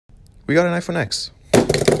we got an iPhone X.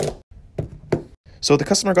 So the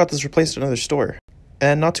customer got this replaced at another store,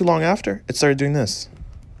 and not too long after, it started doing this.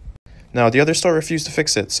 Now, the other store refused to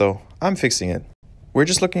fix it, so I'm fixing it. We're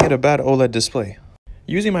just looking at a bad OLED display.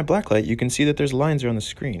 Using my blacklight, you can see that there's lines around the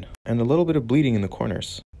screen, and a little bit of bleeding in the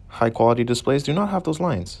corners. High-quality displays do not have those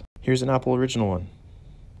lines. Here's an Apple original one.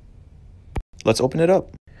 Let's open it up.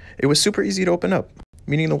 It was super easy to open up,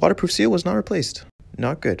 meaning the waterproof seal was not replaced.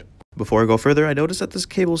 Not good. Before I go further, I noticed that this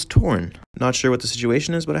cable's torn. Not sure what the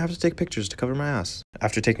situation is, but I have to take pictures to cover my ass.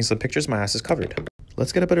 After taking some pictures, my ass is covered.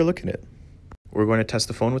 Let's get a better look at it. We're going to test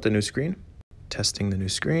the phone with the new screen. Testing the new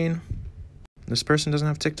screen. This person doesn't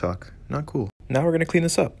have TikTok. Not cool. Now we're going to clean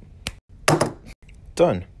this up.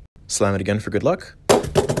 Done. Slam it again for good luck.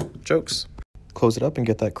 Jokes. Close it up and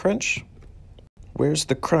get that crunch. Where's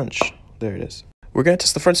the crunch? There it is. We're going to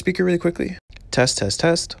test the front speaker really quickly. Test, test,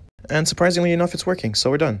 test. And surprisingly enough, it's working,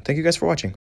 so we're done. Thank you guys for watching.